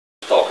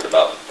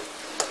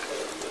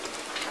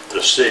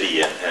the city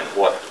and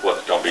what's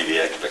going to be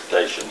the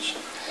expectations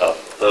of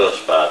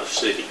us by the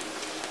city.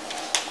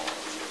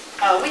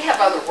 We have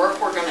other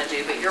work we're going to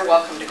do, but you're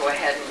welcome to go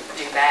ahead and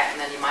do that,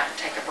 and then you might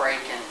take a break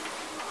and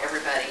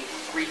everybody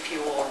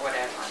refuel or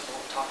whatever, and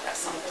we'll talk about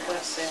something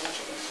else.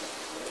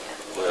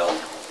 Well,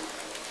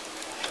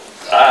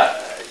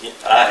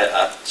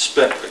 I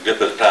spent a good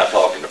bit of time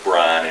talking to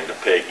Brian and to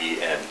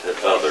Peggy and to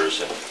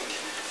others,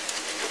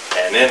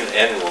 and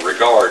in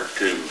regard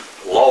to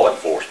law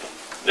enforcement,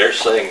 they're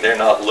saying they're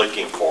not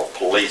looking for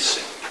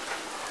policing,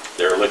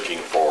 they're looking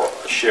for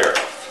a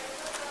sheriff.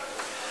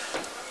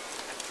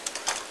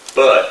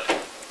 But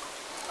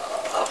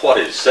what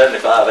is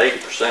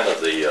 75–80% of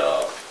the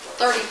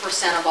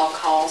 30% of all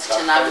calls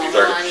to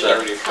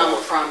 911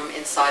 come from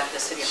inside the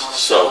city of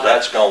Monticello. So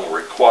that's going to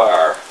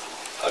require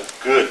a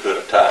good bit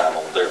of time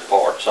on their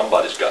part.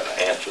 Somebody's got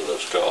to answer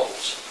those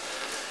calls.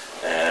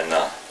 And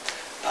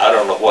I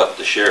don't know what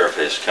the sheriff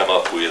has come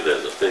up with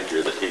as a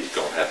figure that he's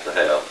going to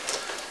have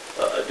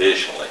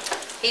additionally.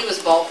 He was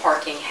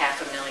ballparking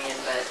 $500,000,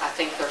 but I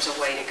think there's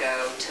a way to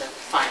go to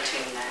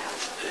fine-tune that.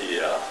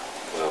 Yeah,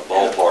 well,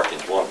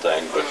 ballparking's one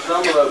thing, but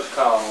some of those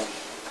calls,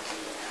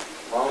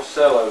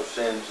 Monticello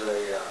sends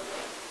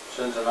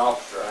an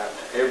officer out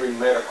to every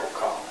medical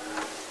call.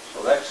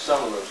 So that's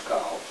some of those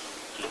calls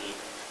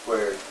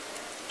where the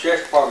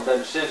sheriff's department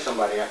doesn't send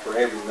somebody out for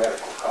every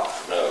medical call.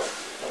 no.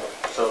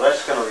 So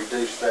that's going to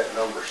reduce that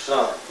number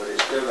some, but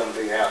it's still going to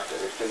be out there.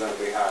 It's still going to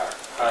be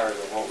higher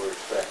than what we're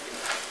expecting.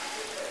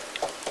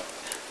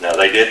 Now,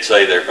 they did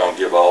say they're going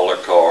to give all their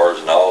cars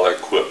and all their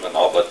equipment,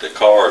 but the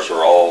cars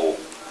are all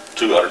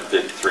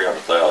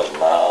 250–300,000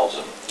 miles.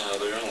 And no,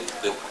 they're only,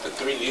 the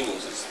 3 new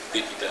ones is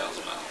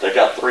 50,000 miles. they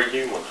got 3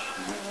 new ones.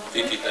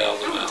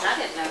 50,000 miles. I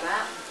didn't know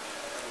that.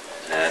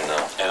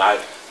 And I,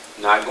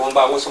 not going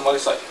by what somebody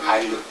said,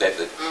 I looked at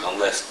it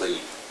unless the,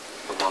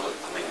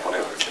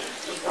 whatever,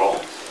 it's wrong.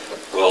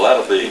 well,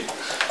 that'll be,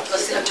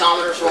 Unless the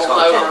odometer's rolled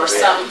over or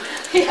something.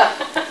 Yeah.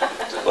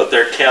 but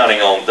they're counting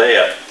on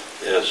that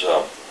as,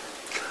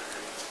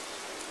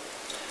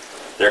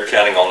 they're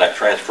counting on that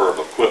transfer of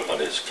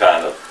equipment as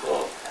kind of,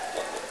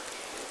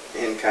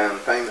 in-kind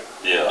payment.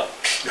 yeah,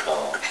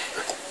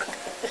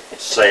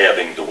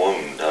 salving the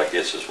wound, I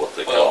guess is what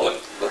they call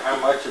it. How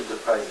much of the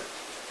payment?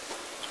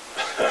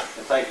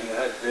 I'm thinking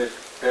that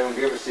they will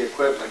give us the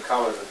equipment,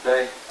 call it a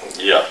day.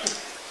 Yeah.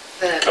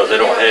 Because they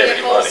don't have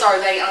any money. Are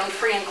they owned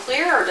free and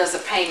clear, or does a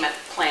payment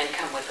plan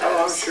come with those?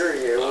 Oh, I'm sure,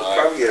 yeah, we'll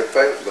probably get a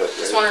payment, but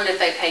Just wondering if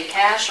they pay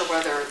cash or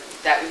whether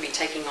that would be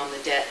taking on the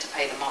debt to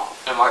pay them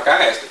off. And like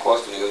I asked the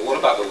question, what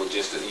about the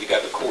logistics? You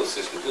got the court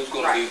system. Who's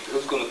going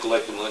to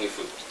collect the money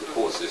for the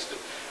court system?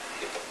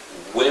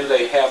 When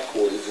they have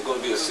court, is it going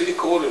to be a city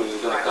court, or is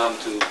it going to come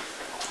to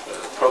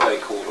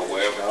probate court or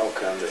wherever?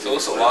 So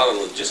it's a lot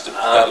of logistics.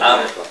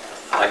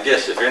 I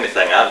guess if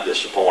anything, I'm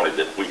disappointed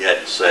that we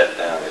hadn't sat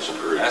down as a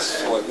group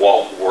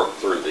and work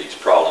through these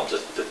problems.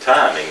 The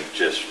timing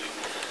just,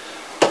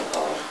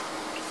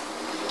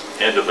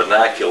 in the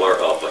vernacular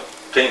of a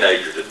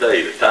teenager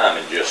today, the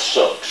timing just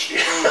sucks.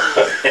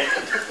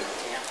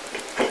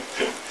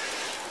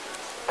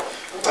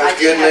 That's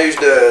good news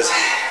does.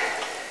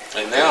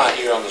 And now I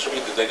hear on the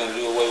street that they're going to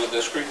do away with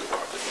their street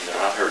department.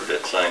 I heard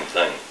that same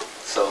thing.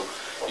 So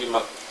you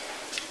might,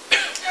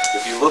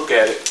 if you look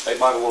at it, they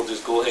might as well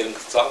just go ahead and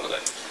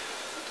consolidate.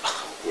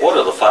 What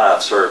are the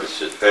 5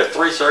 services? There are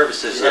 3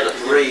 services that are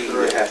 3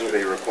 that have to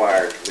be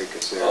required to be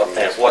considered.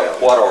 and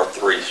what are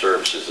 3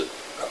 services?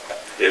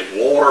 Is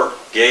water,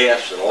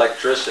 gas, and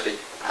electricity?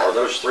 Are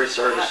those 3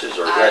 services,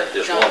 or is that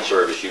just one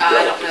service?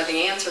 I don't know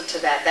the answer to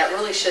that. That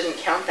really shouldn't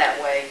count that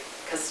way,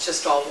 because it's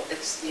just all,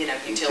 it's, you know,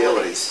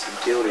 utilities.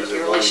 Utilities It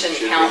are really shouldn't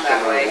count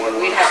that way.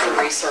 We'd have to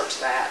line. research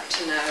that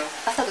to know.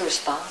 I thought there was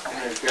 5.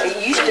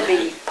 It used to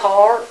be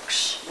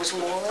parks was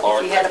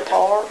one, if you had a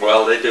park.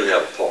 Well, they do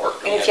have a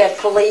park. And if you had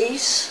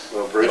police,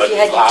 Well, if Bruce, you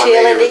had I'm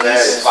familiar with that.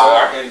 utilities.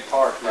 Fire. In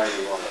park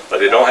maybe one. But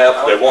they won't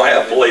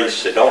have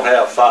police, they don't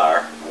have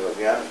fire. Well,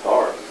 yeah,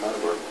 park, might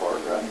work park,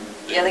 right?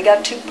 Yeah, they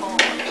got 2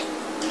 parks.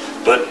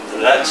 But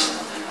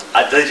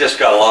they just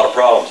got a lot of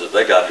problems that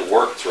they got to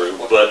work through,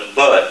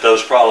 but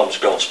those problems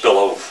are going to spill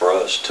over for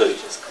us too.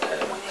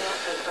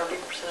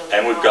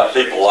 And we've got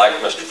people like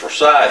Mr.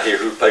 Forsyth here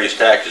who pays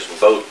taxes in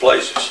both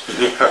places.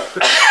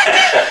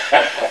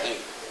 I think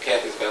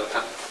Kathy's got a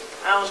time.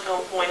 I was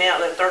going to point out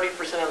that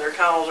 30% of their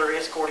calls are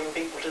escorting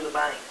people to the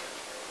bank.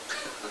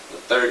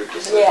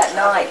 30%. Yeah, at I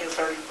night. think it's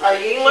 30%. Are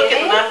you You look at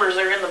kidding? the numbers,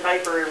 they're in the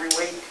paper every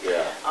week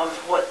Yeah. of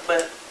what,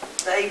 but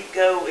they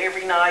go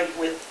every night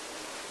with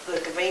the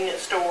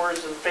convenience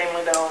stores and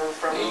Family Dollar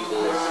from their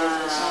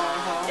business,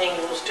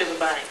 Ingles to the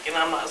bank. And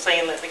I'm not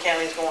saying that the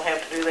county's going to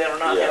have to do that or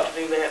not have to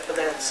do that, but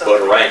that's But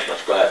something.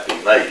 arrangements going to have to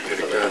be made for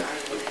that.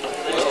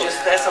 It's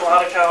just, that's a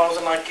lot of calls,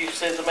 and like you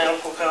said, the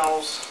medical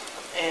calls.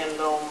 And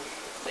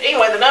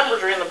anyway, the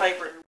numbers are in the paper.